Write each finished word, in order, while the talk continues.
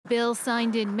bill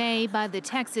signed in May by the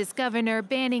Texas governor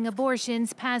banning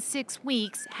abortions past 6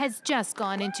 weeks has just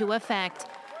gone into effect.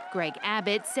 Greg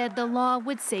Abbott said the law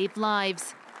would save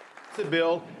lives. It's a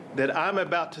bill that I'm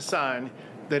about to sign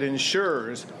that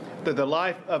ensures that the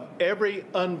life of every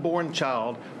unborn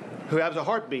child who has a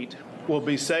heartbeat will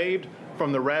be saved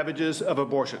from the ravages of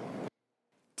abortion.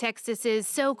 Texas's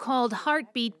so-called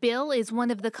heartbeat bill is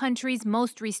one of the country's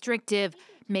most restrictive,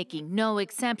 making no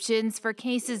exceptions for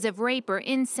cases of rape or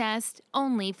incest,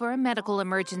 only for a medical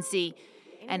emergency.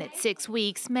 And at 6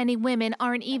 weeks, many women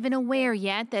aren't even aware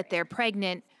yet that they're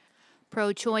pregnant.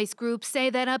 Pro-choice groups say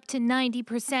that up to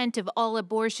 90% of all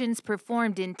abortions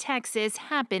performed in Texas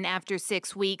happen after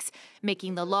 6 weeks,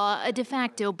 making the law a de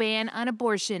facto ban on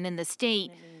abortion in the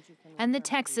state. And the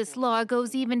Texas law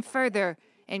goes even further,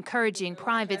 encouraging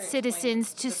private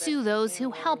citizens to sue those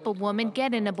who help a woman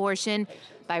get an abortion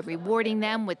by rewarding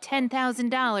them with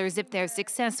 $10,000 if they're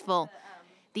successful.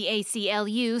 The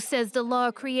ACLU says the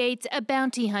law creates a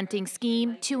bounty hunting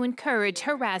scheme to encourage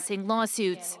harassing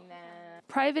lawsuits.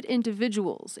 Private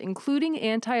individuals, including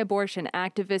anti-abortion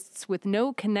activists with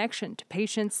no connection to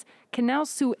patients, can now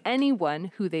sue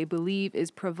anyone who they believe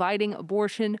is providing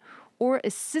abortion or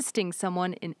assisting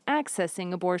someone in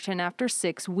accessing abortion after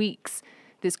 6 weeks.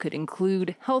 This could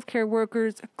include healthcare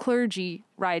workers, clergy,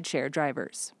 rideshare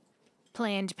drivers.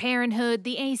 Planned Parenthood,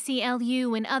 the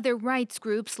ACLU, and other rights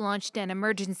groups launched an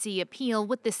emergency appeal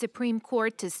with the Supreme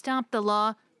Court to stop the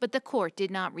law, but the court did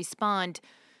not respond.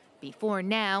 Before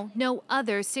now, no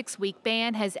other 6-week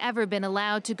ban has ever been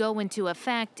allowed to go into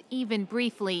effect, even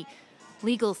briefly.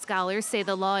 Legal scholars say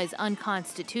the law is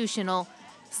unconstitutional.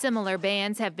 Similar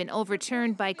bans have been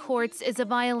overturned by courts as a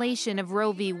violation of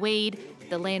Roe v. Wade,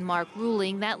 the landmark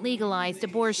ruling that legalized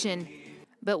abortion.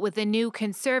 But with a new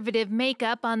conservative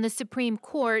makeup on the Supreme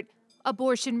Court,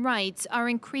 abortion rights are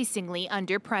increasingly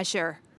under pressure.